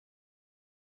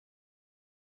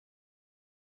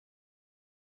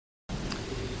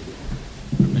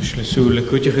Slesúla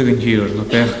cúteach an tír na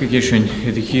bechcha sin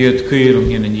i d chiad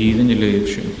cuirum hína nílan i léib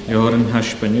sin, leor an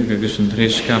haspaine agus an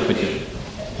tres capite.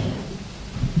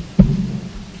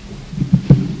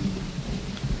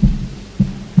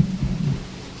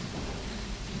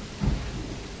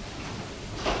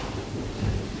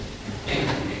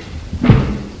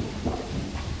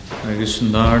 Agus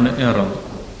an darna eran.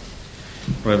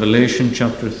 Revelation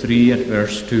chapter 3 at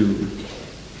verse 2.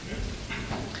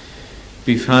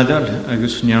 Bí fadal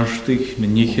agus nearstich na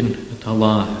nichin atá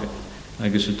láthe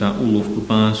agus atá úluf go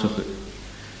básacha.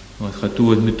 Oedd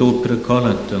chatúad mi dópra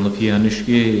colant an a fianis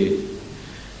gé.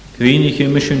 Cwynich e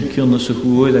mission cilna sa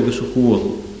hwyd agus sa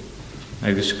hwyl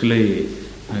agus glé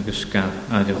agus gaf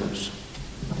adiachus.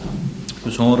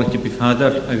 Gus honrach bí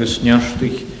fadal agus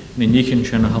nearstich na nichin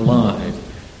sin a láthe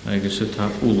agus atá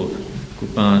úluf go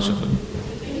básacha.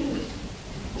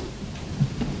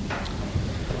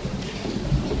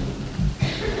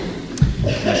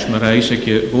 Nes mar eis ac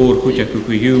e bwr chwtiach o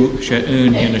gwyhiw se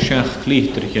yn hyn y siach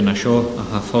glitrych yn a sio a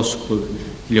ha ffosglwg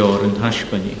lior yn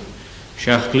hasbani.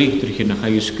 Siach glitrych yn a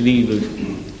chai ysgrifydd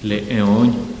le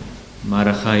eon mar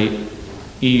a chai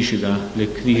isiga le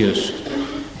criast.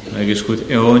 Agus chwyd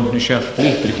eon na siach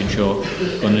glitrych yn sio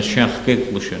gan y siach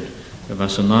geglusyn y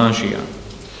fas yn asia.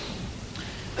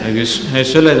 Agus he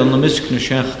syled an y misg na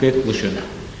siach geglusyn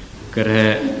gyr he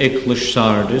eglwys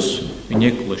Sardis yn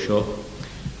eglwys o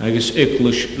agus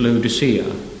eklus Laodicea,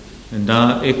 en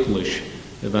da eklus,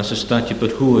 was een stadje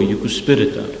per hoe je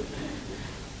spirital.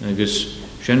 Agus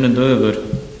shennan döver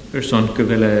son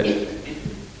gewille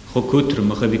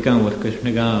chokutrum ach vi kan werker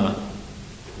nega,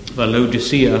 va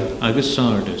Laodicea agus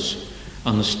Sardis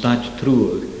an een stad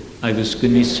truag agus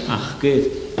genis achgeet.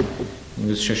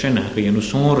 Agus shennan heb je nu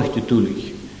sonrechte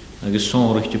tulich, agus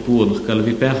sonrechte poel nog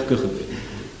kalvi perkig.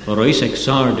 Rois ek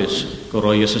Sardis,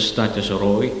 rois een stadje so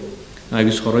roi.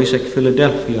 Agus choroes ag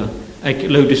Philadelphia, ag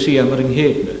Laodicea mar yng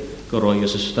Nghebna, goroi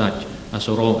as y stad as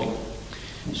o roi.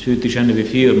 Sfyrti sian fi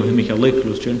ffyr, mae hymich al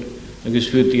leiklus sian, agus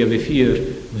sfyrti a fi ffyr,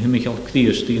 mae hymich al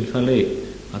cdias di yn ffale,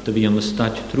 at a fi an y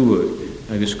stad trwyg,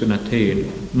 agus gyna tein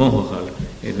mohochal,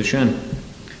 edrych sian.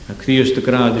 A cdias dy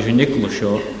grad is yn Nicolas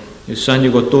sio, is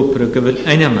sanio go dopra gyfel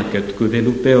enamagat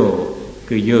gwyddelw beo,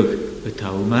 gyйog y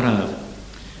taw maraf.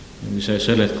 Agus a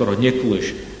syled goro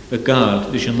Nicolas, y gael,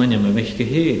 dys yn lanyam a mech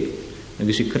gyheg.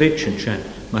 Agus I cretsin sian,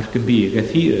 mar gymbyg a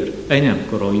thir, einam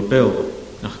goroi bel,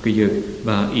 ach gyйog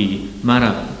fa I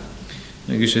maraf.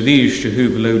 Agus a ddys dy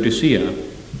hwb Laodicea,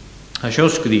 a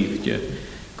siosgryfdia,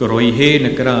 goroi hen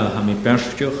a gra ham I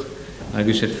berstioch,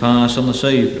 agus et fas an a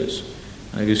seifres,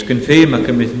 agus gynfeim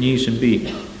ac ymydd nis yn byd,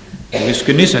 agus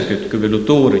gynisacyd gyfel o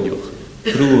dorinioch,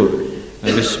 drwg,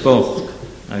 agus spoch,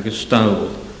 agus stawl,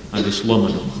 agus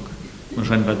lomanoch. Mae'n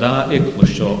rhaid fa da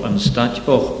eglwys o an stad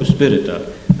boch o spirital,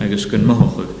 agus gyn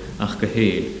mohochig ach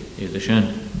geheil edrych sian.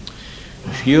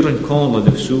 As hier yn cola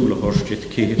dyf sŵl o horstiet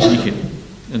cehet nichin.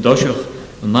 Yn dosioch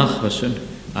yn nachfasyn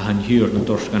a han hier na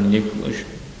dors gan yn eglwys.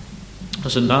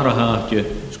 As yn dar a haatje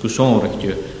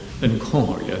sgwsorigtje yn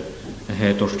corle a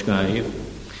het dorst gair.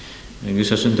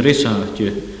 Agus as yn dris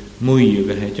haatje mwyig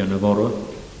a het jan y foro.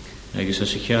 Agus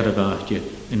as y chiaraf haatje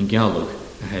yn gialwg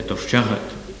a het dorst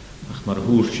jahat. Ach mar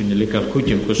hwrs yn y ligal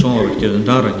cwtiem sgwsorigtje yn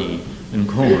dar a ni yn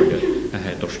corle. A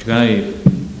het dorst gair.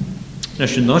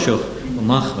 Nes yn dosioch o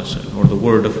machfasyn, or the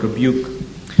word of rebuke.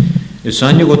 Is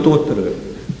sanio go dotere,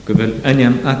 gyfel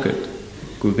eniam agad,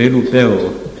 gyfelw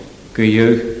beo,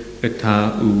 gyйog y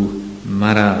ta w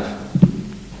maraf.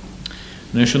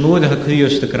 Nes yn oed a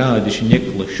cryos dy grad is yn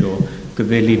Nicolas o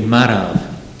gyfeli maraf.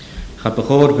 Cha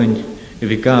bechorfyn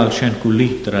I fi gael sian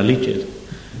gwliter a litydd,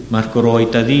 mar goroi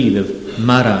da ddydd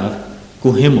maraf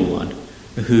go himmelan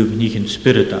y hwb nichin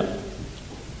spirital.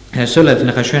 He syledd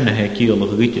na chasianna he kiel o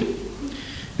gydydd.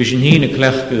 Bys yn hyn y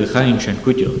clech chain sian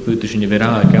gwydioch, gwydych sy'n I fyrra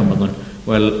ac amlon,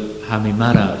 wel, ham I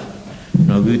maraf.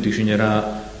 No gwydych sy'n ira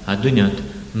a dyniad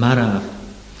maraf.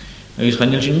 Agus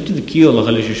chanel sy'n nid y kiel o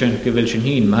chael sy'n gyfel sy'n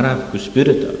hyn maraf go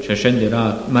spirital. Sy'n ira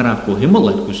maraf go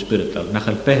himmelan go spirital. Na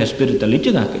chael pehe spirital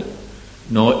itydd ag.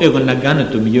 No, egon na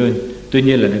ganat mi yun,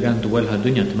 dyniel na ganat wel ha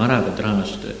dyniad maraf a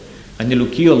drast. Chanel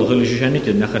o kiel o chael sy'n nid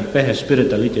na chael pehe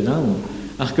spirital itydd awn.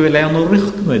 Ach gyfel ean o rych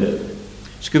gymryd.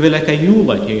 Sgyfel ac a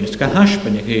iwlaid hyn, sga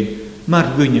hasban eich hyn, mar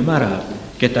gwyni maraf,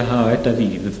 gyda ha et a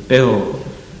ddydd, beo.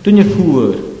 Dynia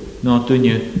ffwyr, no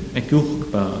dynia e gwch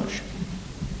baas.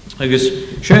 Agus,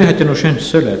 siai heten o sian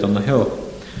syled an a heo,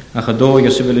 ach a doi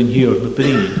a sefel yn hir na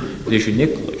brin, ddys yn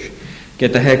Nicolas.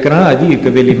 Gyda he grad I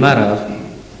gyfel I maraf,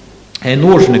 he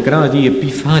nors na grad I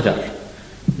bifadar.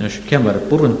 Nes cemar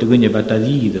bwrnt y gwyni bat a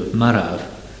ddydd maraf,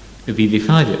 y fydd I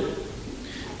fadar.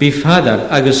 Bifadar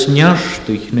agus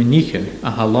nearstich na nichin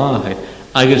a halahe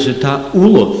agus y ta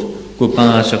ulof go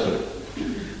básacha.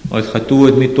 Oed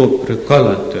chadúad mi dopra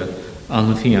colata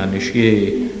an fianis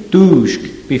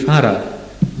dúsk bifara,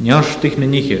 njarstich na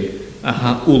nichel a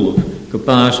ha ulf go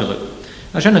básacha.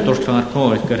 A sena dorst far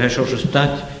coed gur hesor sa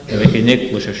stad a vech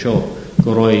neklas a sio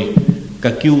go roi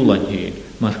gagiúlan hyn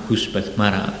mar cwsbeth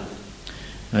maraf.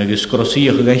 Agus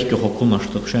grosiach a gaich go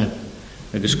cwmastach sen.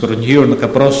 Agus gron hiwr na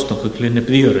cabrostach a glyn y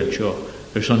blir yn sio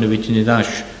son y fytyn i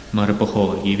dash mar y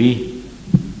bochol i fi.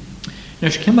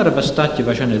 Nes cymar y bastati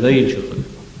fa sen y ddeil siwch.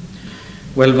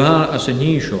 Wel fa as y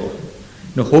ni sio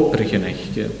na hoprych yn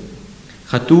eich.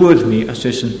 Chadwyd mi as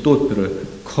ys yn dodbr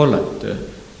colat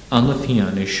an y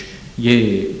fianis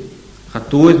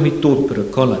Chadwyd mi dodbr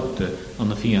colat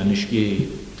an y fianis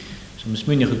So mis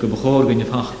mynach y gybochor gyn y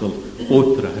ffachgol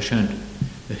odbr a sen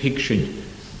y higsyn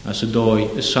as y doi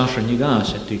y sarsan i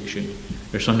gas at higsyn.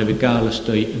 Son y fi gael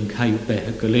ystoi yn cael beth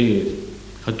gyledd.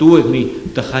 Chadwyd mi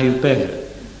da chael beth,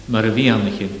 mar y fi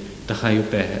amachyn da chael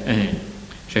beth ein.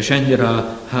 Siendera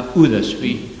ha wyddas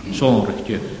fi,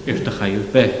 sonrchtje, da chael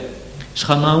beth.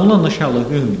 Schanawl an y siala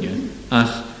gymnia,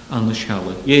 ach an y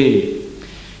siala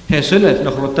He syled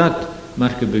noch rodat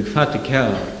mar gybyg ffat y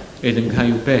cael yn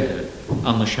cael beth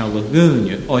an y siala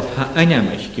gymnia, oedd ha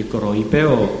anamach gy goroi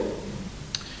beo.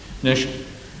 Nes,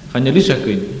 chan y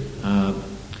lisagyn,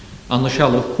 an y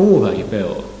sialag chwfa i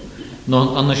beo,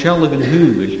 no an y sialag yn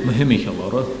hwyl my hymichal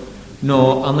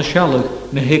no an y sialag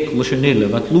na hegl sy'n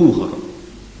nilaf at lwchar.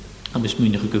 A mis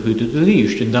mynach y gyhwyd y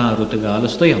ddysg yn dar o dy gael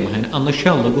ystaiam hen, an y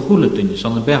sialag o hwlytynnu,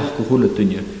 san y bech o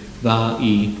hwlytynnu fa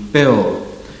i beo.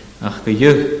 Ach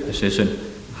gyhyd ys ysyn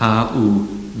ha w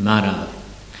maraf.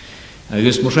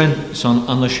 Agus mwysyn san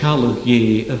an y sialag y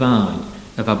fain,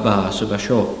 y fa bas y fa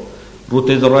sio.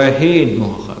 Rwyd iddo roi hen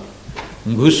mochar.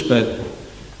 Yn gwsbeth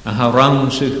a ha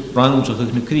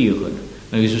raunsach na kriegen,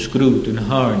 agus is grúd yn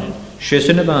harnin, sys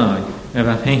yn y bain, a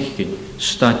fa fenchgyn,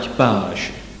 stad baas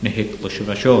na heglas y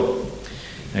fa sio.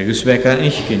 Agus feca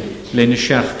eichgyn, le na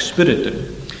siach spiritan.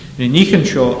 Na nichen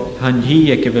sio, han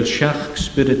hi ag fel siach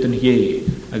spiritan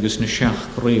agus na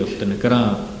siach greolt yn y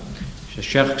graf.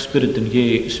 Siach spiritan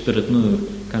spirit nŵr,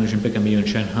 gan ysyn beca mi yn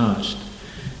sian haast.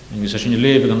 Agus asyn y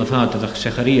lefyg an y ffad ag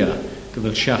Secharia,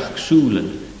 gyfel siach gsúlan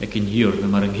ag yn hir na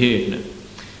mar yn hegna.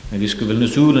 Agus gyfel na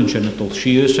súlan sy'n y dol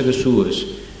sias ag y sŵas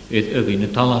edd ygi na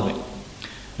talafin.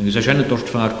 Agus asyn y dort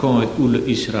far coed ula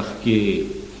israch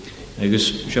Agus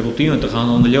siarwtio ydych an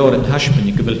o'n lior yn hasbyn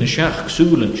i gyfel na siach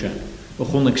gsúlan sy'n o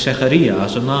chwn ag Secharia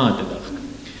as y nadadach.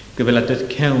 Gyfel at edd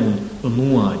cawn y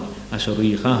mwain as y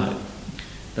rhi chahal.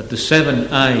 That the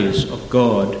 7 eyes of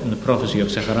God in the prophecy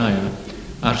of Zechariah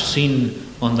are seen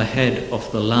on the head of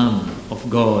the Lamb of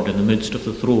God in the midst of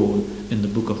the throne in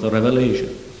the book of the Revelation.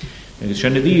 Agus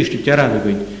sy'n y ddysg y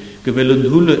jarafegwyn, gyfel yn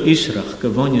hwla israch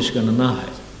gyfonyas gan y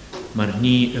nahed, mar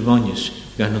ni yfonyas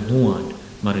gan y nwan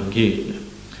mar yn gedna.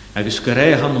 Agus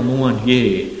gyrech an y nwan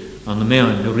an y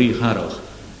mewn y rhi harach,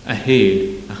 a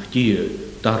hen ach dir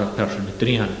dar y person y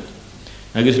drian.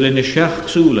 Agus le na siach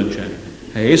gsúlan sy'n,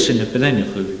 ha esyn y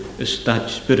byddenachw y stad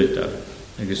spirita,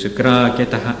 agus y gra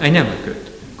geta ha anamagyd,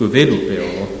 gyfelw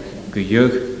beo,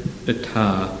 gyhych y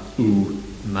ta w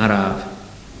maraf.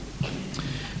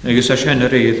 Agus a sy'n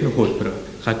yr eith na hwlbra,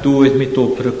 chadwyd mi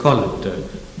dopra colata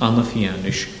an y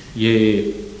fianis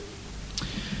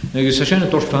Agus a sy'n y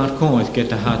dorfar coedd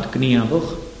geta hat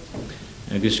gniafwch,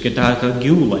 agus geta hat a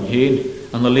giwlan hen,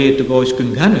 an y leid y goes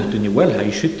gynghanach dyn i wel ha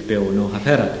i sydd beo no ha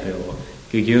ferad beo,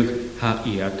 gyhych ha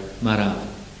iad maraf.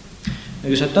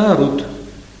 Agus a darwyd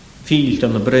ffylt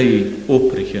an y brei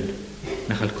oprichen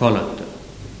na chael colata.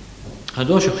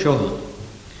 Hadosioch siohan.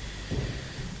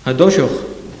 Hadosioch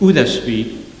wyddas fi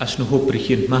as na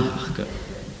hoprichen mahachka.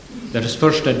 There is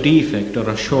first a defect or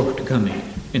a shortcoming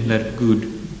in their good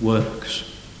works.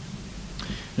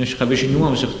 Nes ga wys nu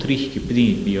am zich trichke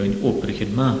bedien bi een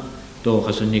oprichen ma. Doch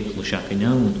as een niklos ak in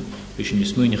aan. Wys ni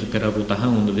smuinige karabel ta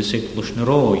hound de seklos na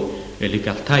rooi.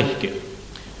 Eligal taike.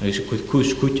 Is kut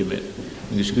kus kutje met.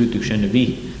 Is gut ik sene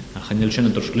vi. A khanel sene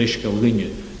dorskleska ulinje.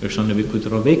 Sene vi kut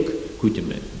rovek kutje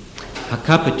met. Ha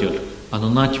capital an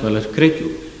onach wel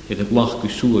kretju. The blach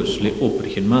gesuas le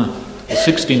oprichen ma. The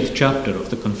 16th chapter of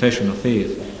the Confession of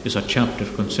Faith is a chapter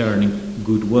concerning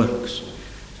good works.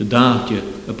 The daadje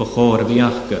a bechore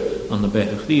viachke an de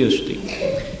bechig diesti.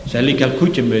 Zij lik al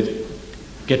kutje met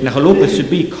get na gelopen se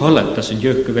bi kollet dat een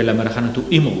jeugd gewille maar gaan toe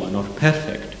immelen or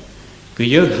perfect. Ge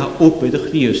jeugd ha op de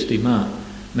diesti ma.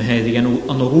 Me he die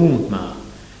an roond ma.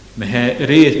 Me he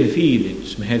reed me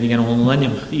feelings. Me he die an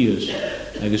onlanjem dies.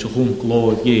 Agus hom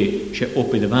gloed se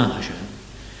op de wagen.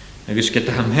 Agus get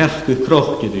ham herch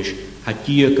gekrochtje dus, ha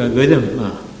dierka gudem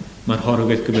ma, maar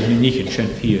horget gebed me niet in zijn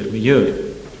vier milieu.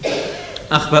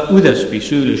 Ach, wat udas bij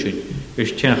sulishin,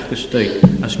 is teach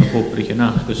gystau as na hoprych yn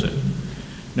achgysau.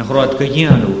 Na chrod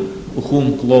gygianw o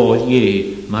chwm glod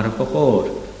mar y bachor,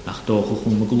 ach doch o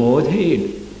chwm y glod hen.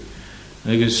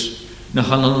 Agus na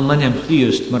chanan nanyam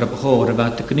chliust mar y bachor y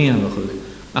bat y gnianwch,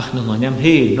 ach na nanyam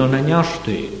hen, no na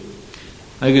niarstu.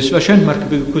 Agus fasyn mar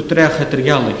gybyg gwtrech at yr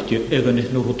Gaelic egon eich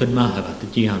nhw hwt yn mahaf at y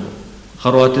dianw.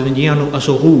 Charod yn dianw as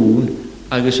o hwn,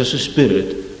 agus as y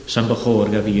spirit, san bachor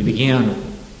ga fydd y gianw.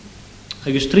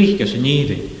 Agus trich gas yn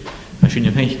niddi, as yn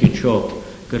ymheich gyd siop,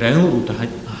 gyda ewrwt a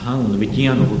hawn y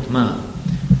dianw hwt ma,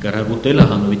 gyda hwt ila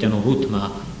hawn y dianw hwt ma,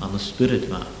 an y spirit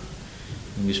ma.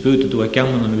 Agus bwyd ydw a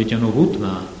gamon yn y dianw hwt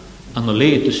ma, an y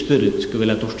leid y spirit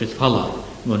gyfel a dwrstyd ffala,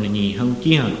 mwyn yn ni hawn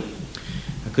dianw.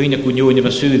 Ac ein ac wniwn efo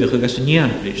swyddach ag as yn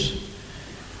ianfris.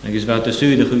 Agus fad y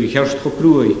swyddach ag i charst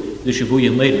choprwy, ddys y fwy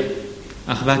yn leila.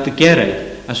 Ach fad y gerau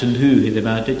as yn hw hyd y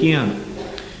fad y dianw.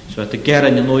 So fad y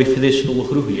gerau yn o'i ffydistol o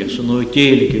chrwhia, so o'i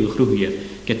Gaelic o chrwhia,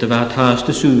 gyda fad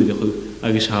haast y swyddach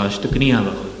agus haast y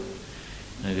gniafach.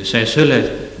 Agus e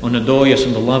syled o'n y doi as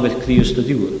yn y lafedd Christ y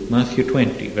diwr, Matthew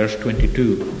 20, verse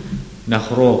 22,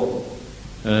 nach ro,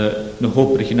 na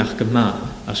hoprig nach gyma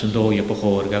as yn doi a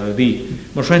bachor gaf y fi.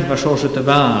 Mae'r rhaid fa sios y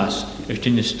fas ys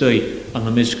dyn ystau an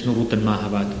y misg nhw rwt yn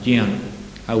mahafad y dian.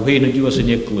 Haw hen y diw as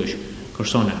yn eglwys,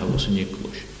 corsona haw as yn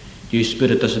eglwys. Di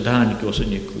spirit as y danig as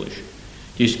yn eglwys.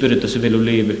 Di spirit as y fel o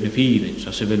lebych na ffyddins,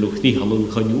 as y fel o chdichal o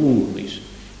chynnu úrlis.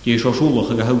 Di sios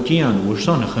úlach ag a haw dian o'r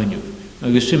sona chynnu,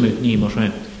 agus symud ni mae'r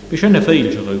rhaid. Bys yna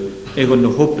ffeil sy'n rhaid, egon na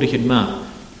hoprig yn ma,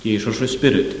 di sios y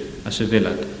spirit as y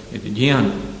felad y dian.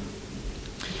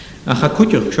 A cha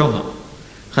cwtioch sioha,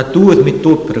 cha dŵad mi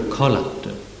dod per y colat.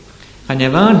 Cha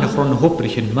nefan na chron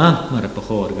hoprych yn ma mar y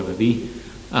bachor gaf y fi,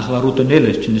 ach fa rwt yn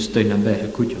elys ti'n ystyn am beth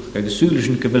y cwtioch, gag y sŵlys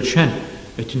yn gyfel sien,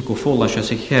 y ti'n gwffolas as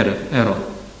eich heraf ero.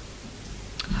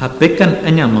 Ha becan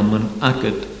eniamon yn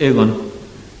agad egon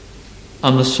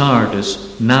am y Sardis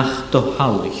nach do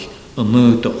halich y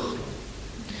mwydwch.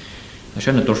 A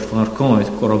sien y dorst fan ar coedd,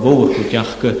 gor o fawr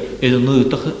chwtiach gy idd y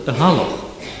mwydwch y halwch.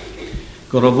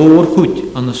 Gor o fawr chwt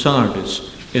an y Sardis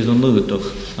idd y mwydwch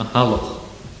y halwch.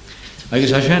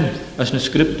 Agus a sien as na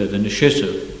sgriptad yn y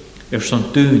sisw son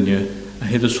dŵnia a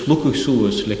hydd ys lwcwch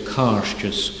sŵas le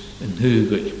carstys yn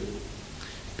hwgyd.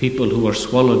 People who are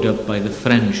swallowed up by the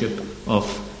friendship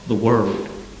of the world.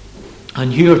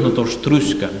 An hier na dors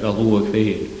trwsgan fel hwag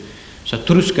feir. Sa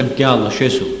trwsgan gial a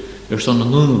sisw son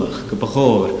yn nŵlach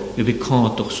gybachor i fi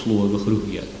cantwch slwag y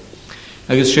chrwgiad.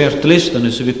 Agus sér tlistan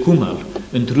is vi kumal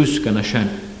yn trwsgan a sien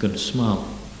gyn smal.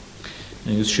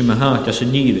 Agus sy'n mahat as y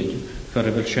niddig fer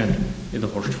y fel sien iddo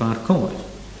horst far coed.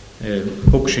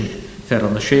 Hwgsyn fer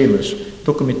an y siemas.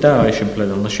 Tocym i da eisiau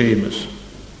pled an y siemas.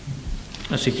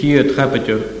 As i hyd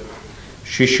chabedio,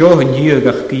 si sio yn hyd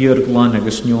ach gyr glan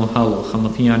agus nio halwch am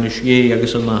y fianis ie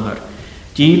agus y lahar.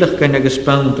 Dílach gan agus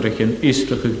boundrach yn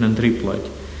istrach ag na'n driplaid.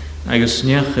 Agus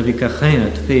niach a fi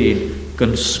cachaiad fein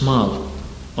gyn smal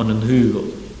on yn hwgol.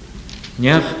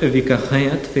 Niach y fi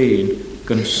cachaiad fein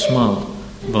gyn smal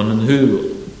on yn hwgol.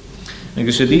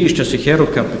 Agus y ddys as y chero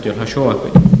capitol ha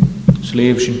sioapid.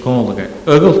 Slef sy'n colega.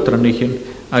 Ygoltranichyn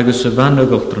agus y fan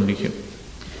ygoltranichyn.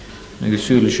 Agus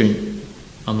sŵl sy'n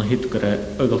an y hydgara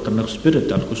ygoltranach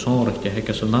spirit ar gwsorach di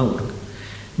hegas y lawrg.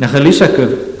 Nach elisach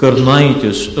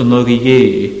gyrnaidus yn ogi ie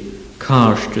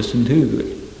carstus yn hwgol.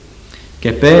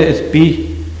 Gebe ydd bi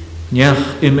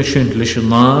niach ymysyn lys y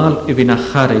nal i fi na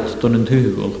charid don yn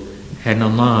hwgol hen a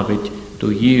nafyd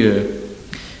do ie.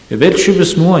 Y fel sy'n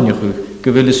fysmwaniach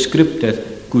gyfel y sgriptedd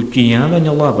gwdian yn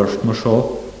y lafarst ma sio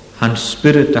han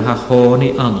spirit a ha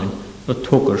choni anan y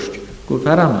togarst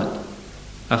gwfaramad.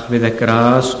 Ach fydd e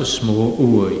gras y smw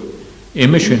wy.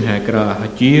 Ymysyn he gra ha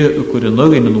dia y gwyd yn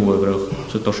lygyn yn wyfrwch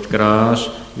so dorst gras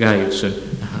gael sy'n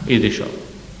iddisio.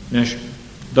 Nes,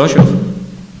 dosioch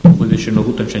Wyd eisiau nhw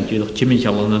hwtan sy'n diolch timin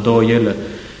cael yn y do iele.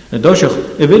 Dosioch,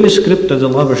 y fel y sgriptedd y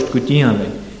lafarst gwdian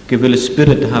gyfel y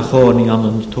spirit a ha choni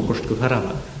anan y togarst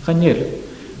gwfaramad. Chanir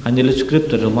y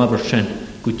sgriptedd y lafarst sy'n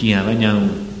gwdian yn iawn.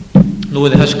 Nw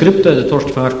ydy ha sgriptedd y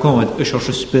torst fawr coed ys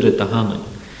o'r spirit a hanan.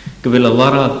 Gyfel y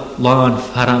lan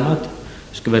faramad,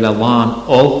 gyfel y lan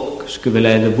olg,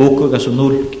 gyfel y fwcog as y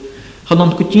nŵlg.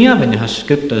 Hanan gwdian ha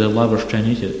sgriptedd y lafarst sy'n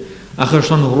eithaf. Ach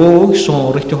son rog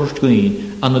son richtig horst gwyn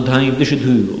an y daim dys y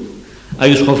hwgol.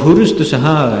 Agus chof hwrys dys y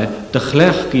hae dy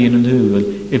chlech gyn yn hwgol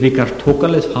i fi gar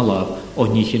togaledd halaf o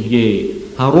nich yn ie.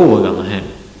 Ha rog an y hen.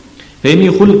 Fe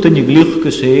mi chwlwg dyn i glich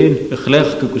gysyn y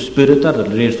chlech gyg spiritar ar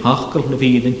reis hachgal na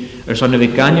fydyn son y fi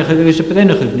ganiach ag ys y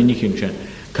bydenach ag nich yn sien.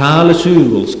 Cael y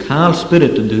sŵgol, cael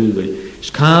spirit yn hwgol.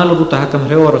 Cael y rwt a hagam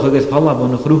rheorach ag eith halaf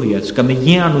o'n y chrwhiad. Gam y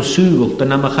ian o sŵgol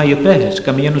dyn am y chai y behes.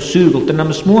 Gam y ian o sŵgol dyn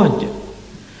am y smwantio.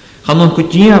 Hanon go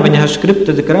diavan ha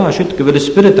scripted the gra shit go the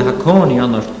spirit ha coni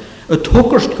anart a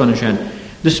tokerst connection.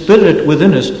 The spirit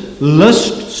within us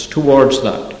lusts towards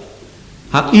that.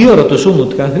 Ha ira to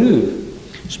sumut ka hu.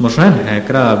 Smashan ha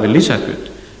gra velisakut.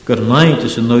 Gernait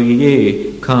is no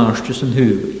ye carstus and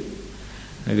hu.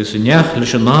 Agus in yach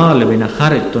lishanale vina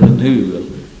harit on hu.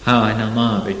 Ha in a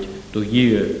mabit to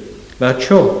year. But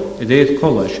cho, it ate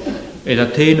college, it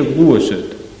attained a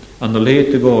woosed, and the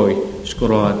late boy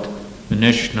scorad, the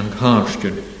nesh and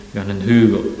karstun, gan an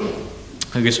hugel.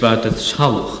 Agus wat het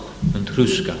salch and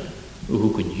truska,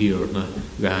 who can hear na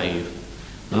gaiv.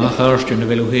 Na karstun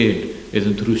vel head, is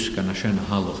an truska na shen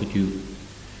halach at you.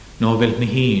 No vel me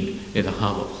heen, is a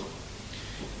halach.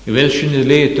 Je wel shin the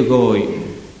late boy,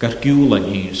 gargulan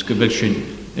heens,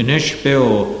 gevelshin, in esh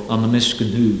beo an the misken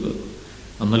hugel.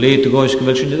 An the late goes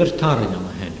go sin idir tarin am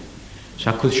hen.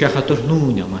 Sa cwyd siachat o'r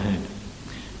nŵn am hen.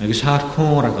 Agus har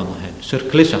córag am hen. Syr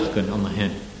clisachgan am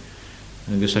hen.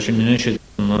 Agus as yn eisiau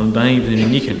yn daif yn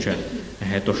unichan sian. A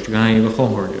het o'r gaif y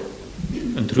chordio.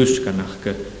 Yn trwsgan ach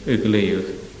y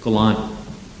gleig golaen.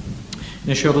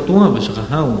 Nes yw'r dwi'n bys ych a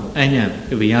hawn eniam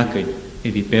y fi agyn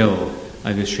i fi beo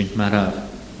agus sy'n maraf.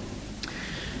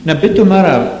 Na bydw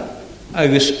maraf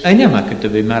agus eniam agyd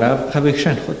y fi maraf haf eich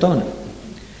sian chodona.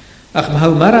 Ach ma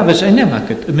hau marabas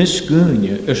enemakit y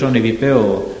misgwnia ys o'n i fi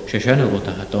beo se sianna fod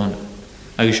a hadona.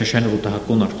 Ag se sianna fod a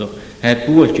hagonardo. Heb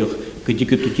bwyltiwch gyda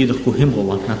gyda dydych gw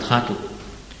hymgol an nad hadl.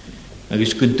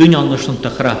 Agus gydyn anna son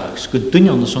ta chrach, gydyn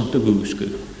anna son ta gwsgu.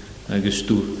 Agus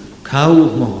dŵr cawl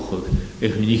mochog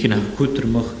eich na nichin ha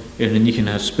cwtrmach eich na nichin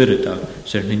ha spirita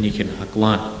ser na nichin ha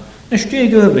glan. Nes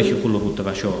deg öbrich i chwlw rwta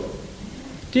fa sio.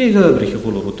 Deg öbrich i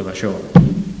chwlw rwta fa sio.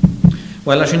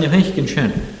 Wel as yn y hynchgyn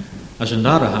sian, as an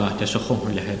arahat as a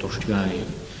chommerle het ostgaif.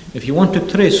 If you want to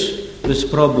trace this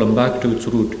problem back to its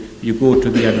root, you go to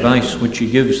the advice which he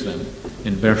gives them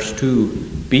in verse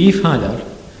 2. Be father,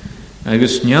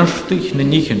 agus njarstich na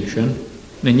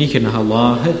nichin ha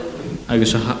lahed,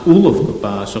 agus ha ulof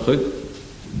gepasachig,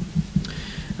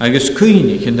 agus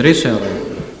kuinig in risera,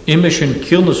 imish in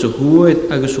kilnes a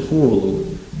huid agus a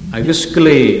hulu, agus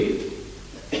glei,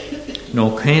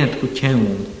 no kent go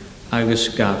town, agus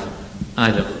gaf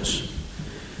adachus.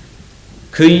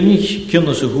 Kuinig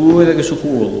kilnes a huid agus a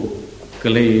hulu,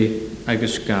 glei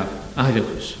agus gaf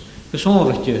adachus. Gus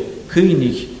onrechtje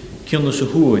kuinig kilnes a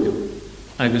huid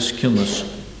agus kilnes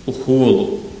a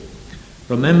hulu.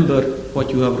 Remember what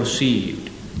you have received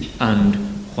and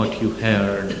what you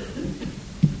heard.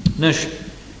 Nes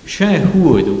sé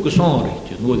huid gus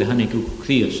onrechtje, no de hannig u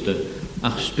Christe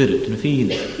ach spirit na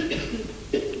file.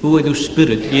 Huid u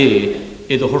spirit je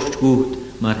e de horst goed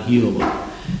maar hielo.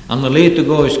 An de lete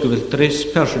gois go wil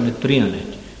 3 personen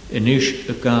trianet en is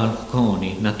a gaal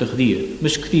koni na te gdier.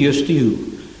 Mis Christe u,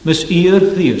 mis eer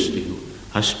Christe u.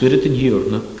 Ha spirit in hier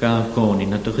na gaal koni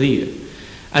na te gdier.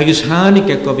 Agus hanig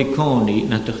ek of ikoni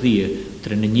na te gdier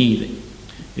trin in niving.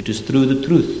 It is through the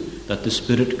truth that the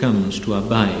spirit comes to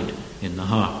abide in the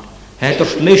heart. Het er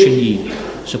slees in niving,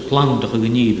 se plantige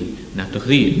geniving na te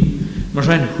gdier. Maar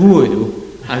zijn huidu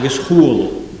agus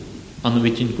huolo an de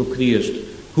witin ko Christ.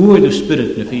 Huidu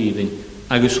spirit na fiving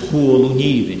agus huolo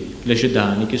niving leis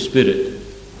danike spirit.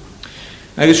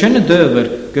 Agus henne döver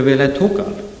gewil het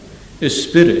hokal is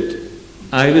spirit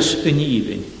agus in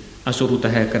niving as o ruta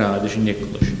hekrades in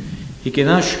Nicholas.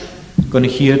 Hikenash gon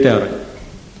ik hier der.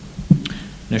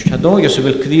 Nes hadoja se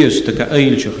wil Christ ka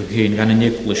eiltje gegeen gan in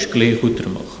Nicholas klei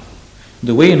hutremach.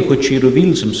 The way in which he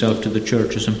reveals himself to the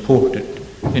church is important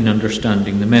in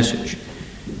understanding the message.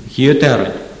 Hier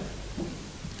der.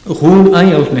 Gewoon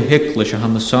eilt me heklische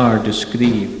ham Sardis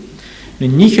skrif. Ne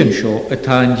nichen scho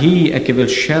etan hi ek wil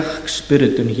shech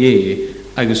spirit en je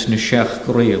agus ne shech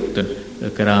greelten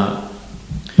gra.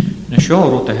 Na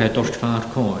sjórot het orst vaar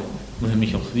koi, me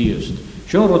Michael Christ.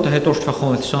 Sjórot het orst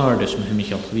vaar Sardis me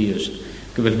Michael Christ.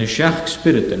 Gewil ne shech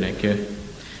spiriten eke,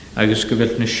 agus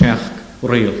gewil ne shech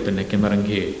reelten eke mar an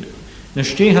geet. Na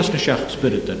ste has ne shech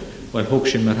spiriten, weil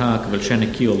hokshin mar haak wil shenne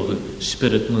kielige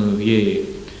spirit mu je,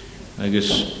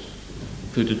 agus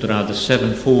put it rather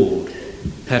 7-fold,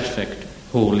 perfect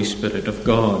Holy Spirit of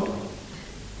God.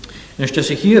 Na ste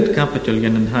se hier het kapitel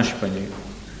jenen hashpanje,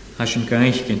 hashin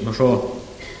kaeichkind mar so.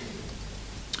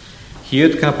 Hier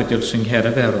het kapitel sy'n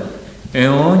heraf eron.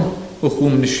 Eon o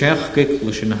chwm na siach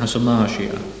giclus yn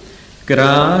hasanasia.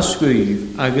 Gras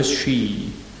gwyf agus si.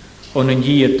 On yn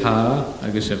yi ta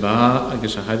agus y fa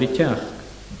agus y haditiach.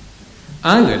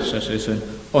 Agus as ysyn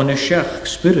on y siach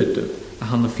spiritu a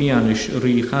han y fianish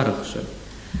ri charachsa.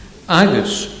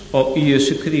 Agus o ies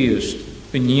y Christ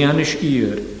yn ianish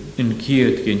ir yn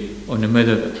kiedgyn on y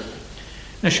meddaf.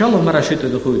 Na sialw mar asit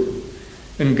ydych hwyd.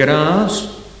 Yn gras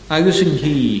agus yn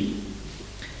hi.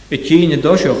 Y tîn y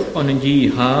dosioch on yn hi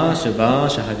has y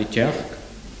fas a had I tiach,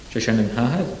 sy'n yn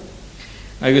hahad.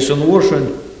 Agus yn orsyn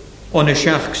on y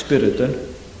siach spiritan,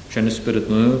 sy'n y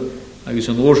spirit nhw, agus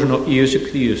yn orsyn o ios y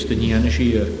Christ yn hi an y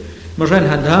sir. Mae rhaid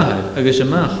had hahad, agus y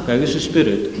mach, agus y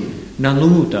spirit, na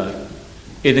nŵdar,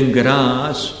 idd yn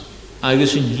gras,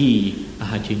 agus yn hi a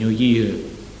had yn o hir.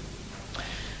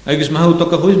 Agus mae hawdd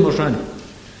o gyhwys mor rhaid.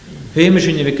 Fe mae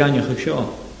sy'n i fi ganioch y sio.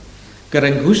 Gyr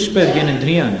yn gwsbeth gen yn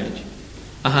drianed,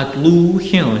 a had lw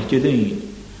chiaeth i ddyn,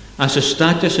 as y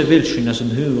stadias y filsyn as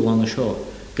yn hwyl an y sio,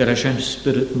 gyr a sy'n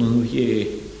spirit nhw ie.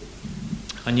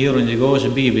 A nir yn ddigos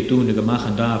yn bif i dŵn y gymach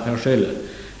yn da persela,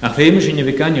 a fe mae sy'n i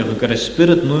fi ganioch gyr a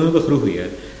spirit nhw fy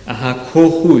chrwyd, a ha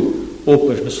cochwyd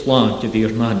opers my slant i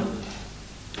ddi'r man.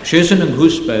 Sy'n yn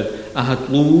gwsbeth, a had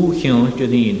lw chiaeth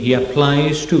i ddyn, he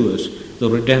applies to us the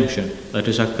redemption that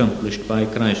is accomplished by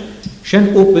Christ.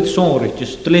 Sy'n opeth sonrich,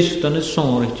 stlist an y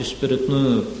sonrich i spirit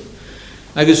nhw.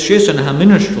 Agus sy'n ha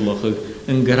minnerstolach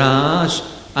yn gras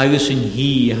agus yn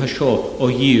hi ha sio o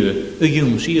hiw y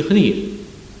ywns i chdi.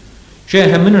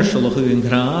 Sy'n ha minnerstolach yn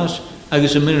gras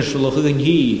agus yn minnerstolach yn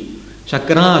hi. Sa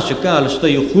gras y gael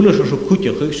ystau o chwlys o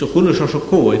cwtiach so chwlys o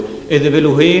coed edrych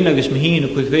fel o hen agus my hun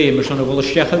o cwyd fe mae sy'n o fod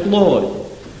y siach a gloi.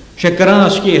 Sy'n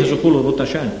gras geas o chwlys o ta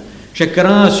sy'n. Sy'n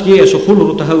gras geas o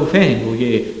chwlys o ta haw ffen o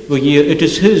it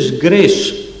is his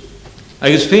grace.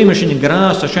 Agus fe mae sy'n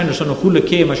gras a sy'n o chwlys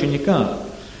ke mae sy'n i gael.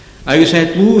 Agus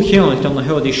het lw chiant an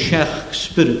hod I siach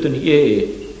spirit yn ie.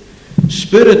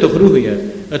 Spirit o chrwyd,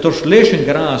 et oes leis yn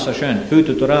gras a sy'n,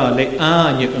 fwyd o dora le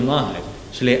anye yn lahid,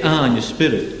 so le anye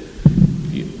spirit.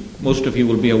 Most of you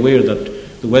will be aware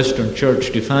that the Western Church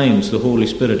defines the Holy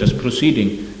Spirit as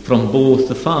proceeding from both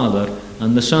the Father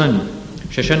and the Son.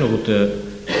 Sy'n oed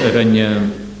yn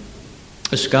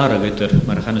ysgarag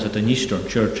mar chanes at an Eastern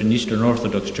Church, an Eastern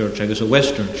Orthodox Church, agus a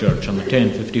Western Church on the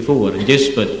 1054, and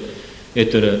disput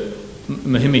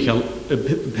mae hymich al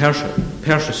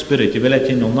persa spirit I fel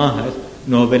etyn o nahed,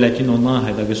 no fel etyn o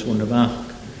nahed agus o'n y fach.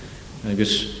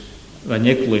 Agus fan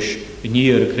eglwys yn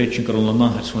i'r y credyn gyda'n o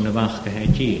nahed swn y fach ga hei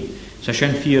ti. Sa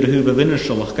sy'n ffyr hwb y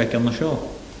fynnersolach ga gan y sio.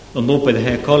 Yn lopedd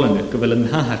hei colyn gyfel yn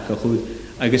hahar ga chwyd,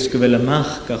 agus gyfel y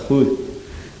mach ga chwyd.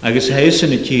 Agus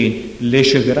heisyn y tîn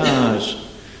leis y gras.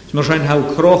 Mae rhaid haw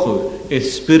crochw y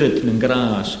spirit yn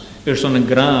gras, son yn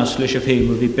gras leis y ffeim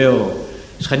o fi beo.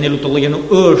 Schan nilw dole yn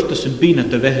o'r dys yn bina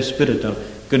dy fehe spiritual,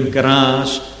 gyn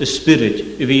gras y spirit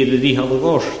I fi y ddihal y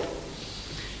gost.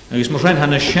 Agus mae rhaid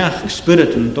han y siach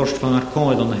spirit yn dorst fan ar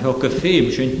coed ond heo gyffeim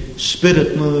sy'n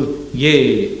spirit nhw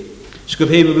ie.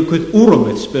 Sgyffeim o fi cwyd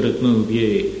wrmedd spirit nhw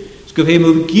ie. Sgyffeim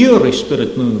o fi gyr I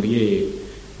spirit nhw ie.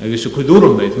 Agus y cwyd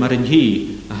wrmedd mar yn hi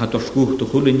a ha dorst gwch o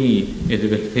chwle ni iddo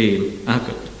fel ffeim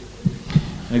agad.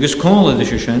 Agus coed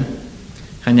ysio sy'n,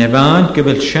 Chan efan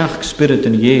gyfel siach spirit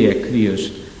yn ie a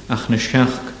Christ, ach na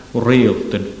siach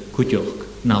reilt yn cwtioch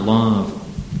na laf.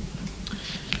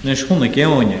 Nes hwn y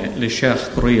geonia le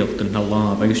siach reilt yn na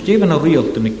laf, agos def na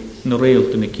reilt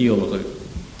yn y ciolach.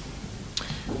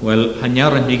 Wel,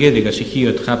 hanyar yn digedig as I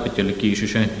chiad chapitel y gys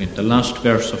ysyn, the last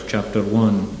verse of chapter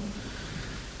 1.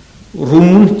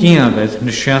 Rŵn diafedd na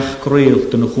siach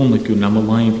reilt yn y chwnnagw na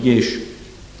malaif iesh,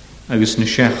 agos na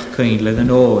siach cain ledd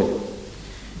yn oed.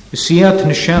 Siat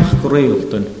na siach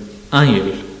reilt yn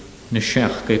ail na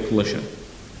siach geiclisha.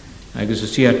 Agus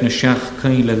siat na siach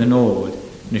cailedd yn oed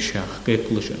na siach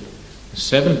geiclisha. The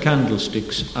 7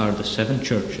 candlesticks are the 7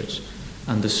 churches,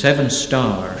 and the 7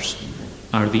 stars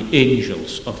are the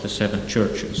angels of the 7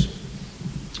 churches.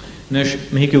 Nes,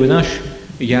 mae gwyddas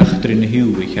iachdri na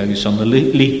hiwich, agus an y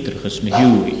litrachas na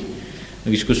hiwich.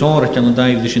 Agus gwsorat an y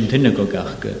daif ddys yn tynagog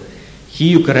achga.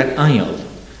 Hiw gyda ail,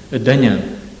 y dynyan,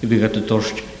 I fi gada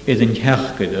dorst iddyn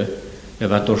heachgada,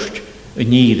 fa dorst y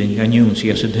nidyn ganiwn si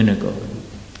as y dynagog.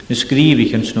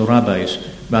 Ysgrifich yn sno rabbis,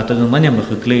 fa dad yn laniamach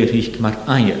y gleir hych mar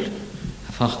ail,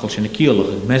 a fachgol sy'n y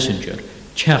ciolach y messenger,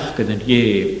 teachgada yn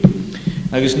ie.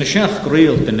 Agus na siach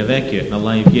greilt yn y fegia na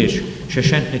laif iesh,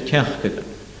 sy'n na teachgada,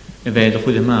 y fed o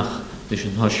chwyd ymach dys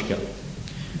yn hosgal.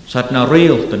 Sat na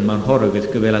reilt yn ma'n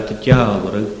horagyd gyfel at y dial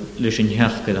lys yn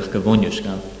heachgada ach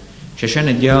gyfoniusgal.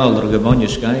 Sy'n y dial ar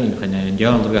gyfonius gael, chan yn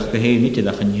dial ar gach gyheu nid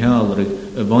ydach yn dial ar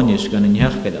gyfonius gan yn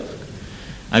iach gydach.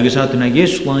 Agus at yna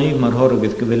ges laif mae'r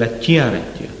horgydd gyfel at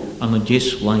tiarentia, an y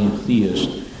ges laif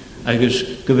ddiast. Agus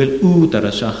gyfel wd ar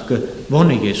asach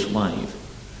gyfoni ges laif.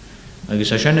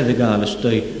 Agus sy'n y gael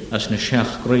ystau as na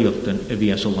siach greilton y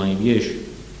fi as y laif iesh.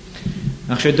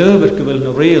 Ach sy'n dyfer gyfel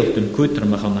na reilton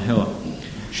cwtramach an y heo.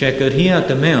 Sy'n gyrhiad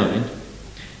y mewn,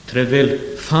 trefel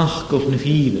fachgol na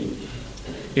ffilin.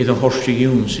 Iddo horsi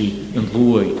ywns I yn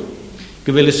glwyd.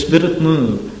 Gyfel y spirit nhw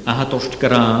a hat orst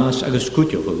gras agos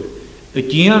cwtioch y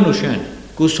dianw sian,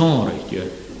 gwsonraithio,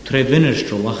 tre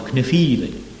fynestrol ach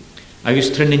cnefíðin,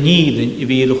 agus tre na níðin I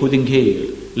fydd o chwydyn cael,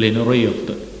 le na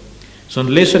reiltan.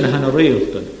 Son lesan han o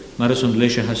reiltan, mar son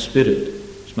lesa ha spirit,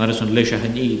 mar son lesa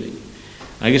ha níðin.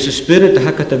 Agus y spirit a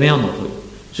hacat a feanol,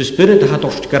 sy spirit a hat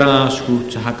orst gras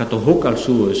hwt a hacat o hwgal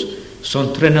sŵs,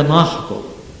 son tre na nachgol,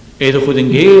 edo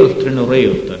chwydyn cael tre na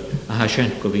reiltan, a ha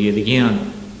sianco fi edrych gian.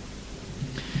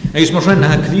 Agus mar rhan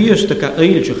ha cwiast ac a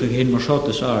eilchach ag hyn mar siot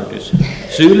y Sardis,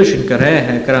 sŵla sy'n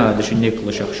gareha grad sy'n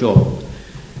Nicholas ach sio.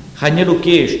 Chanel o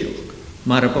geistioch,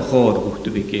 mar a bachor gwcht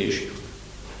y fi geistioch.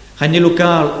 Chanel o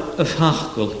gael y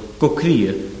ffachgol go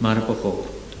cria mar a bachor.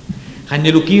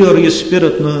 Chanel o gyr I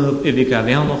spirit nyf I fi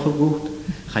gafianoch o gwcht.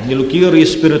 Chanel o gyr I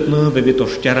spirit nyf I fi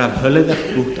dorstiaraf hylydach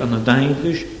gwcht an y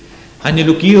dainglish.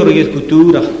 Chanel o gyr I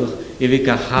gwdwrach I fi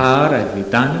gahar a fi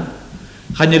dan.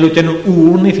 Chanel o dyn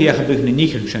ŵn I fi ach bych na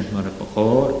nichen sian mar a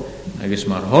bachor. Agus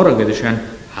mar horag ydy sian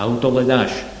hawdol y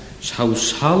dash. Saw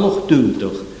saloch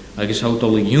dwydwch. Agus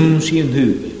hawdol y ywns I yn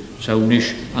hwyd. Saw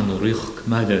nish an rych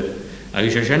madr.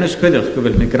 Agus sian ysgydach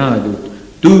gyfel na gradwyd.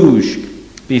 Dwys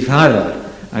bydd harar.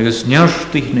 Agus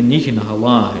njarstich na nichen a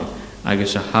halahe.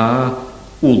 Agus a ha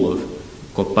ulov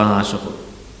go basach.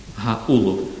 Ha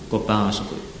ulov go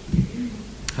basach.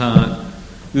 Ha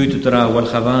ut dra wal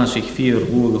chavasich 4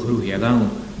 hoge groeie lang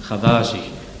chavasich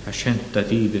ha shenta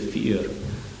dibe 4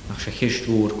 ach se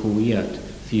gistwoord koiat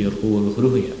 4 hoge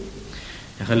groeie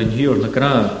en gelen hier na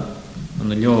gra aan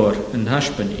de jaar in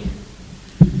haspani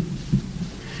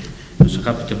so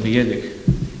gaat het beedig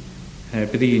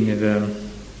bedien de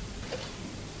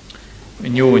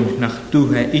en joen nach toe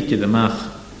hij ite de mag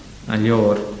aan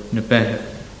jaar ne pe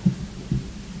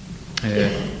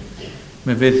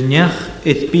me fydd niach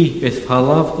eith bi eith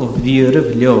falaf o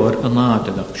fdyrf lior yn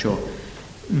adydach sio.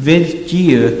 Fydd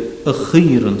dia y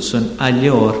chyron sy'n a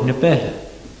lior na behe.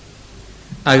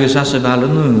 Agus as y fel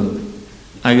yn nhw.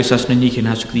 Agus as na nichin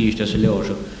has grist as y lior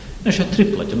sio. Na sio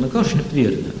triplet yn y gos na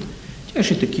fdyrnad. Dia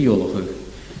si dy ciolwch yw.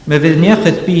 Me fydd niach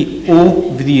eith bi o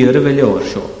fdyrf y lior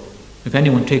sio. If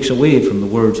anyone takes away from the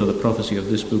words of the prophecy of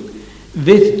this book,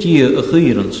 fydd dia y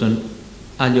chyron sy'n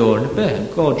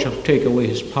God shall take away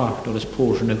his part or his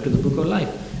portion out of the book of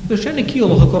life. There's any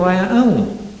kioloch a goraya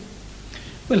awn.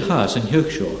 Well, has and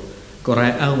hugshaw,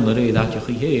 goraya awn the ray that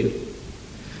you hear.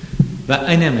 But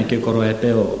I never get goraya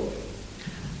bell.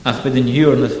 Ach, within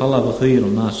here and the fall of a here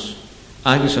on us,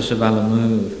 agus as a val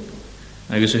move.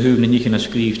 Agus a hoon and you can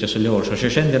escrive as a lord. So she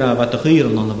send her out the here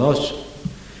on the boss.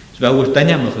 So I was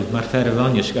dynamic with my fair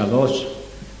vanus gavos.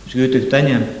 So good to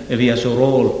dynam if he has a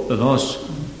role of us.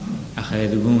 A cha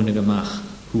de gwnig amach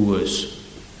hwys.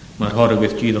 Mae'r horau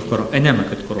wyth gydwch goro enam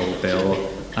ac at goro beo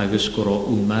agos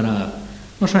goro mara.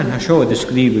 Mae'r rhain ha sio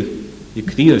ddisgrifw I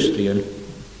criustrian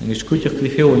agos cwtioch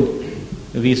glifioen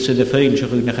y fydd sydd y ffeil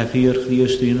sy'ch ydych a ffyr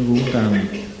criustrian y gwm dan.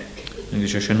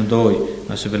 Agos asian y doi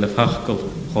a sydd fel y ffachgol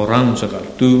chorans ag ar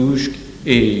dwysg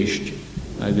eisht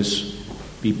agos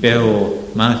bi beo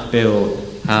math beo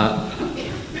ha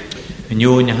yn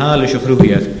yw'n hal ysio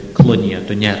chrwhiad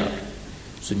clyniad o nyarar.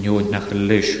 So nioed nach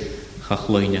leis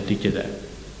chachloin at ite da.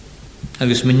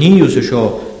 Agus me nius o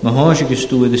sio, ma haas ag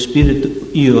ystw y spirit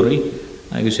iori,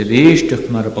 agus e ddeistach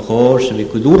mar a bachor, sa fi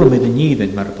gwdwr med y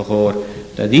nidden mar a bachor,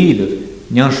 da ddiddaf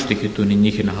njarstich ydw ni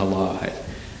nich yn halahaid.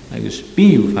 Agus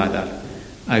biw fadar,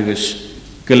 agus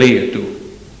gleetu,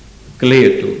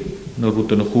 no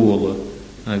rwt yn y chwla,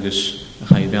 agus a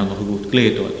chai fewn o'ch gwt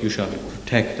gleetu, you shall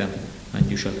protect them, and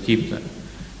you shall keep them.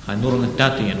 Chai nôr yn y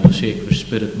dati yn o sacred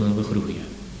spirit na fy chrwia.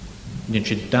 Nyn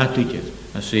sy'n dati dydd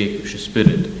a sacred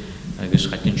spirit, agos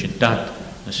chai nyn sy'n dat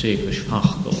a sacred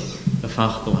ffachgol. Y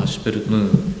ffachgol ha spirit na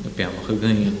y biamach y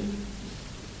gynnion.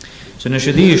 So nes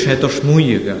y ddys het o'r smwy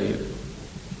y gael.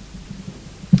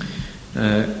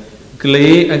 Gle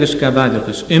agos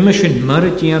gafadachus, yma sy'n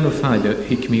maradian o ffada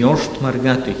hic mi orst mar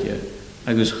gatiche,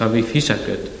 agos chafi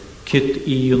ffisagad, kit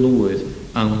I lwydd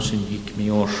awn sy'n hic mi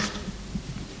orst.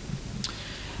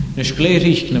 Nes gle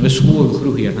rich na fy swog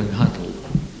chrwhiad ang hadl.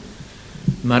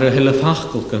 Mar y hela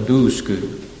ffachgol gan dwsgu,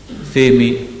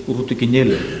 themi wrth y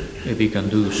gynnylu e fi gan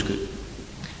dwsgu.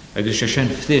 Agos sy'n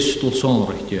ffdistl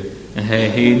sonryddio a he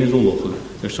hen y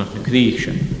ddwlwch yr son na grych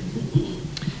sy'n.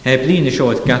 He blin y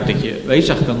sioed gatiche,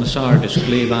 weisach gan y Sardis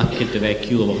gle fat gyda fe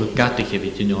ciolwch y gatiche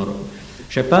fi dyn oro.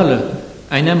 Se bala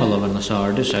ein emel o'n y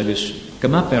Sardis agos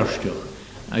gyma berstioch,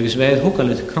 agos fe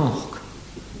hwgal yd croch,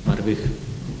 mar bych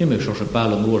Immer so se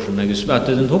bala morsen agus wat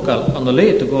den hokal an der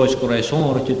lete gois korai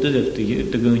sonrtje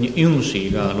te gunje insi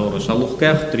ga lor saloch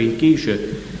kertri kiese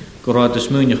korat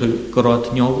smunje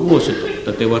korat njog oset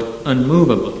dat they were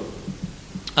unmovable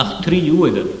ach 3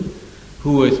 joden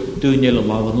Huaith Dúneil a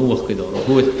Lavan Uachidora,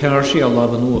 Huaith Persia a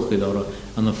Lavan Uachidora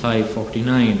on the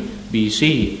 549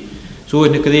 BC. So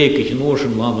in the Gaelic in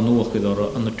Ocean Lavan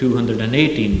Uachidora on the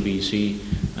 218 BC,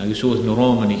 agus so in the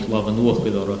Romanich Lavan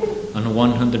Uachidora on the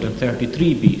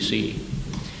 133 BC.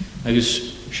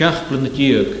 Agus Shach Blin the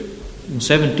Diog in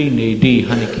 17 AD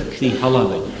Hanik Kri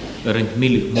Halave, in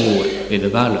Milik Moor in the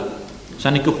Valley.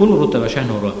 Sanik a Hulrut of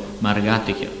Ashanora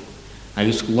Margaticha.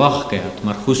 Agus Lachgat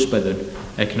Mar Huspeden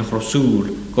ek nach Rasul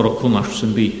gor Kumash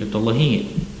Sumbi at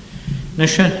Allahin.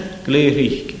 Nashan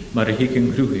Gleirich Mar a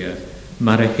Hicken Gruia,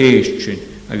 Mar a Heistchin,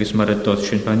 agus Mar a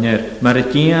Dotchin Paner, Mar a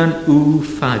Dian U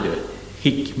Fader,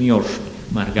 Hick Miorschen,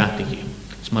 Margatichi.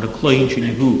 It's Mar a Cleinchin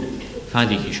in Hu,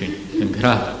 Fadichishin, and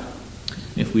Graha.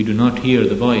 If we do not hear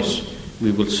the voice,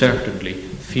 we will certainly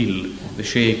feel the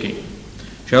shaking.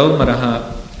 Shall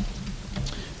Maraha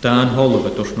Dan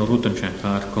Holovet or Snorutan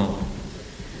Par Con.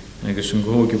 Agus yn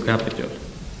gog yw capital.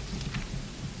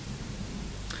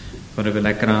 For a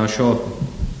like gra sio.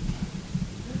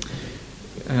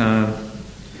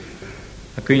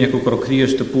 A cyn ac wgro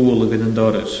crios dy bŵl y gyda'n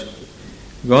doras.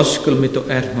 Gosgol mit o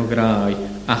ermograi,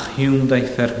 ach hiwndai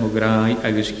fermograi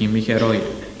agus gymich eroi.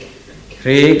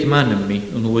 Reg manam mi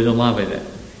yn wyd o lafedd e.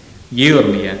 Iwr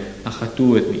mi e, ach a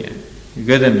dwyd mi e.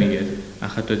 Gydam mi e,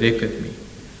 ach a dodegad mi.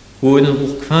 Hwyd yn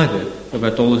lwch cfadr, y fe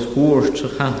dolys hwrs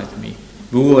sy'n chagad mi.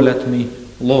 Bwol at mi,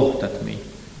 locht at mi.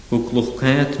 Hwg lwch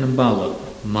caet yn bala,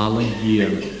 mal yn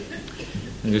hyn.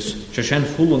 Agus, sy'n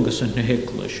ffwlwn gysyn na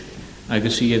heglis.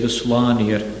 Agus i edrych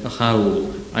slani'r a chawl.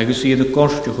 Agus i edrych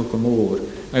gorstiwch o gymor.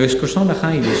 Agus gyrson a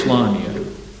chael y slani'r.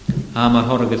 A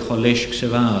mae'r horagad choleisg se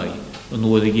fai. Yn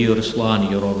oedd i gyr y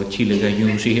slani'r o'r tilig a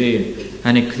yw'n si hen.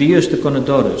 Han e crias dy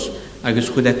gonadorys. Agus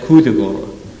chwyd e cwyd y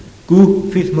goro. Gw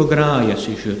fydd mograi as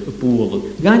eisiau y bwol.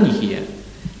 Gan i hi e.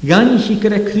 Gan i chi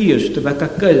gyda crias dy fe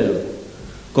gagydel.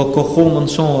 Go cochom yn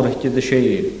sorach dy dy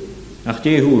sien. Ach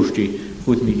de hwsti,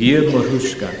 chwyd mi gyr mor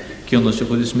hwsga. Cynnas y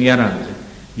chwyd ys mi arang.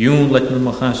 Yw'n let mi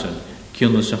machasan.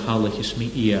 Cynnas y halach ys mi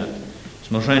ia.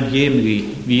 Sma rhaen hemgi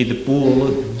fydd y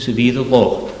bwol sydd fydd y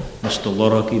locht. Nes dy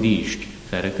lorog i ddysg.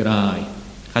 Fer y grai.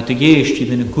 Chat y geist i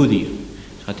ddyn y cwdir.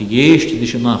 Chat y geist i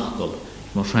ddys y nachgol.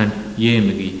 Sma rhaen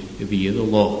hemgi fydd y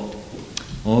locht.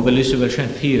 O, fel is y fel sian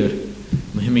fyr.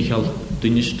 Mae hyn Michael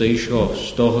dynis dy eisio.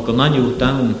 Stoch ag o'n aniw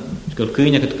dawn. Sgol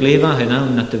cyn ac at glefa hyn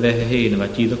awn at y fehe hyn. A fa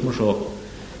tiddoch mo sio.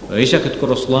 O eis ac at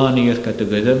goroslani ar gat y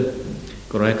gydym.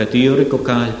 Gorau gat iwri go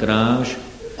cael graas.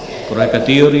 Gorau gat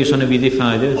iwri son y fydd i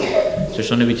ffaidd. So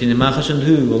son y fydd yn machas yn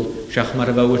hwyl. Siach mar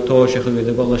y fawr tos ach y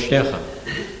fydd y gol yslecha.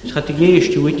 Schat i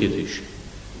geist i wytydys.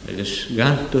 Agus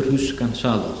gant o'r hws gan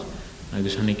salach.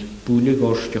 Agus hannig bwli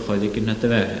gorst i choedig yn at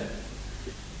y fehe.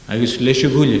 Agus leis y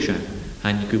fwli sian.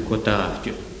 Hannig yw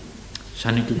gwadaftio.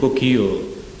 Sannig yw go ciol.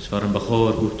 Sfar yn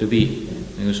bachor gwrt y fi.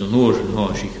 Agus o'n o'r yn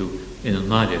hos i chw. Yn o'n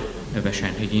nadir. Y fe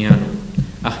sian hyd i anw.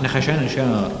 Ach na cha sian yn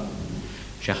siar.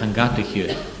 Siach yn gata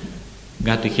chyd.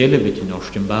 Gata chyle bit yn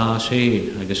ost yn bas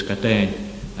hyn. Agus gataen.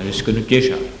 Agus gynnu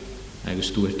gesha.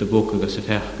 Agus dwyt y bwc agus y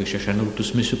fech. Agus sian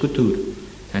wrtws mis y gwtwr.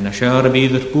 Hain a siar y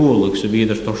fydd yr bwl. Agus y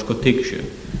fydd yr torsgo tigsio.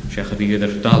 Siach y fydd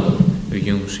yr dalw. Y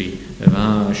ywmsi. Y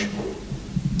fas.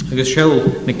 Agus siawl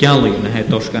na giallu na he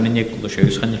tos gan y neglis.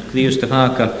 Agus chan i chdios dy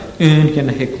haka yn gan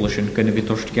y heglis yn gan y fi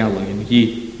tos giallu yn hi.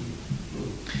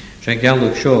 Siach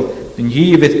giallu sio. Yn hi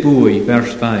fydd bwy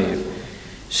vers 5.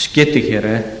 Sgedig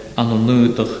here an o'n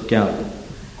nŵdach gial.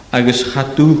 Agus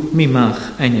chadw mi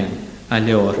mach enyan a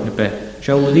leor na be.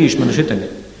 Siawl ddys ma'n sytag.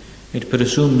 It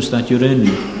presumes that you're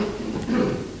in.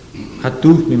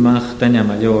 Chadw mi mach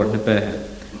danyam a leor na be.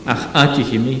 Ach ati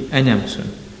hi mi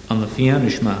enyamson an y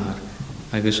fianish mahar.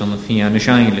 Agus an y fianish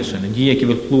ainlison. Yn hi ac i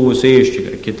fel plwys eistig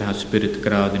ar gyda ha spirit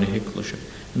grad yn y hyglisio.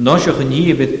 Yn dosiach yn hi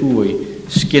fydd bwy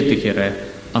sgedig here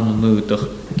an o'n nŵdach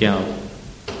gial.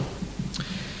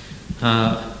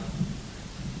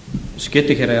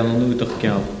 Sgedig here an o'n nŵdach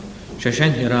gial.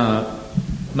 Sian hira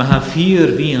ma ha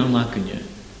 4 fi an lagynja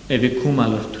fi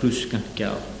cwmal ar trwsgan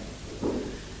gial.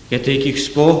 Get eich i'ch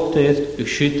spogdydd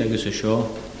i'ch sydd agos y sio.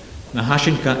 Ma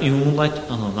hasin ka iwnlaid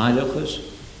an o'n ailachus.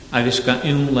 Agus ga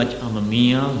iwnlaid an o'n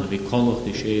mian a fi colwch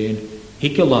di sien.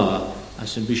 Hica la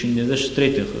as yn bysyn nid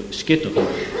ystretach sgitach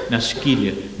na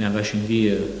sgilia na fasyn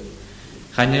fyr.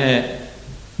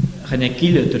 Chane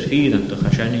gilad yr ffydd am dych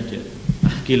asianidau.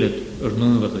 Ach gilad yr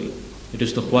nŵfaddi. It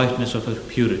is the whiteness of our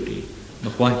purity.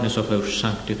 The whiteness of our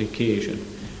sanctification.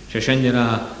 Sian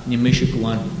nira ni mysig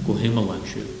gwan go himalan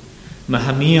siw. Ma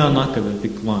ha mi an ac af fi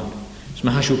gwan.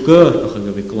 Sma ha siw gyr ach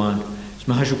af fi gwan.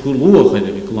 Sma ha siw gwlwch af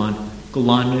fi gwan.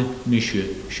 Glanne mysig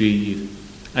sydd.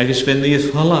 Agus fen ddieth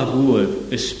hala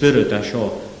fwyd y spirit a sio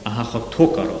a ha cha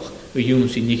tocarach y yw'n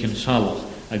sy'n nich yn salach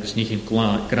agus nich yn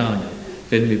grania.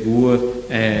 ben mi bua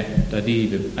da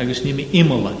dívim, agus ni mi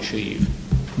imalan sif,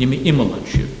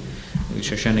 agus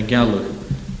sé sena Gaelic,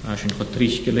 a sin chod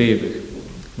trich gelebig,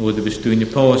 no de bestúni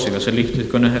pásig, as a lichtet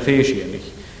gona ha fésianig,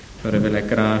 for a vil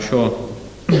gra seo.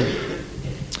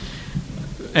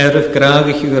 Erf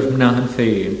graagich gur mnahan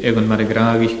féin, egon mar a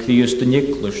graagich Christ de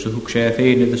Nicholas, so húk sé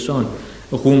féin i de son,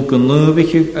 a chún gan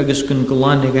löfich agus gan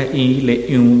glaniga í le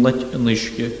iúnlat an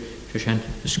liske, sé sin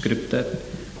skripta,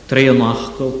 tre an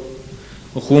achgal,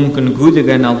 a chún gan gúdig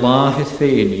an a láhid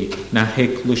féini, na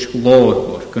heclus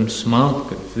glóhor, gan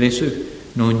smalgan, flisug,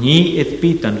 no ní ith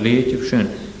bít an léitir sin,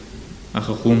 ach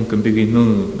a chún gan bygin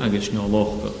nú agus ná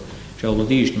lochgal, sé al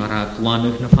dís mar a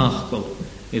glanig na fachgal,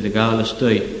 i de gala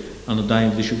stui, an a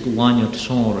daim vis a glaniat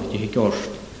sóra i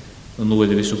higorst, an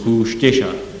nóid a vis a hús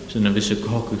tisha, sin a vis a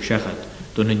kokug sechat,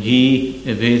 don an hí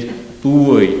a bheit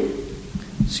búi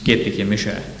skittige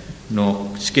mise,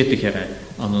 no skittigere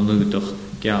an an núdach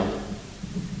geal.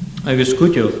 Agus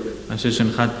cúteoch, as is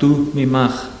an chatú mi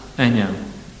mach einam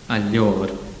a leor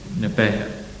na behe.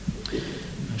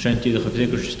 Sein tíadach a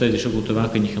bhígur staidir se gúta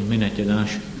vacan ich an minnet i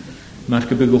dás. Mar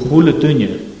go bygg o chúla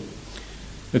dunne,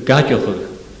 a gadiochag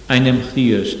einam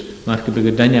chdiast, mar go bygg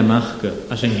a daine machga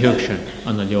as an hiugse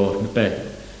an a leor na behe.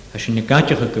 As sin a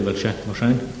gadiochag go bhil se mar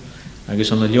sein,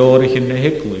 agus an a leorich in na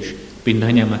hiclis, bin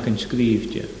daine mach an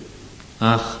skrifte.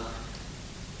 Ach,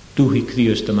 dúhi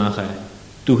chdiast amach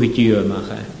dúhi tíu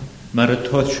amach mar a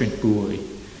todsint búi,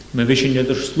 me visin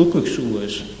idir slúkag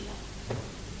súas,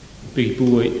 bí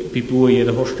búi iad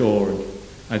a horstórin,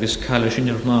 agus cala sin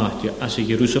ar náti, as a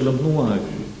Jerusalem nuag,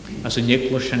 as a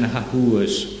Nicholas sin a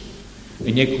hahúas,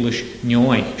 a Nicholas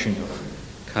njóaich sinach,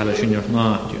 cala sin ar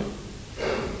náti.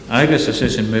 Agus as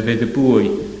is me ved a búi,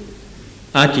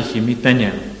 atichi mi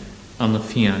daine an a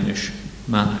fianis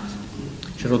maat.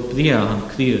 Se rod bria an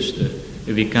Christe,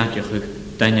 a vi gatiachag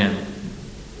daine.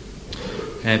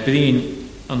 Brín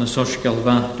an a sosgal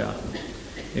vata,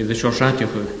 i de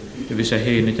sorsatiachag, de vis a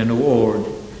hénit an a ord,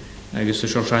 agus a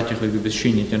sorsatiachag vis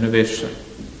sinit an a versa.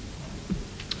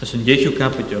 As an déitú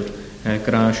capital,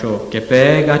 gra seo, ge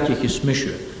beg atiach is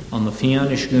misio an a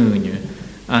fianis gúne,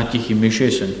 atiach i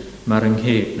misisan mar an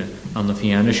hégne an a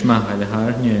fianis macha de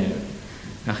haar neir.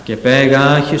 Ach ge beg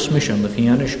atiach is misio an a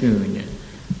fianis gúne,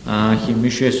 ach i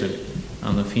misisan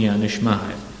an a fianis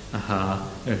macha a ha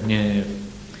neir.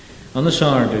 An a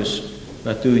Sardis,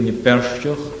 wat dúin i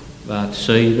berstioch, wat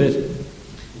seivid,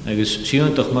 agus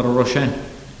siúntach mar a rosen,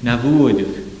 na búidig,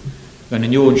 gan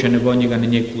an jón sin a bhainne gan a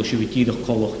Nicholas i vi tídach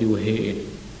coloch diú héin.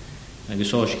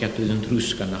 Agus ás getid an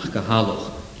trúsca nach go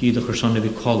halach, tídach ar sanna vi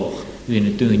coloch, dúin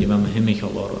a dúin i bha ma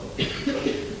himichal orra.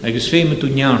 Agus féime tú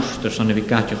nearst ar sanna vi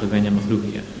gatioch a bhainne ma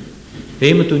chrúhia.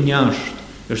 Féime tú nearst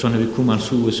ar sanna vi cúmar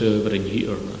súas over an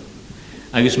híorna.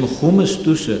 Agus ma chumas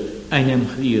dúsa einem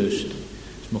chríust,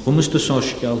 ma chumas tú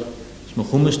sosgal, ma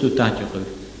chumas tú tatiochag,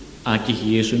 ati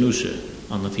Jesu núsa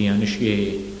an a fianis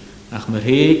gé. Ach mar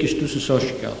héig is tú sa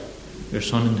sosgal,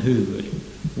 son an húgul,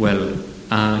 well,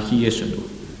 a Jesu nú,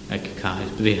 ag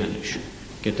caid bdéhanis.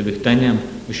 Geta bych dainam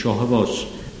i siohavos,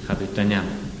 cha bych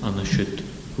dainam an a siut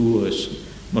húas.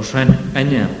 Mar sein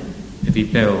einam a vi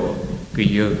beo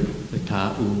gyjög y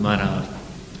ta ú marar.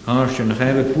 Harsio na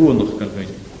chaive púnach galvin,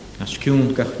 as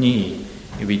ciún gach ní,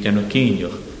 i vi dano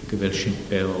cínioch, gyfer sin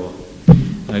beo.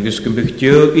 Agus gymrych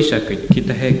diog isacid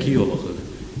gyda he ciolachag,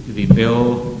 i vi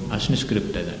beo as na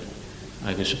sgriptedar,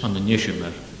 agus an a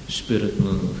nisymar spirit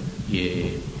mŵr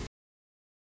ie.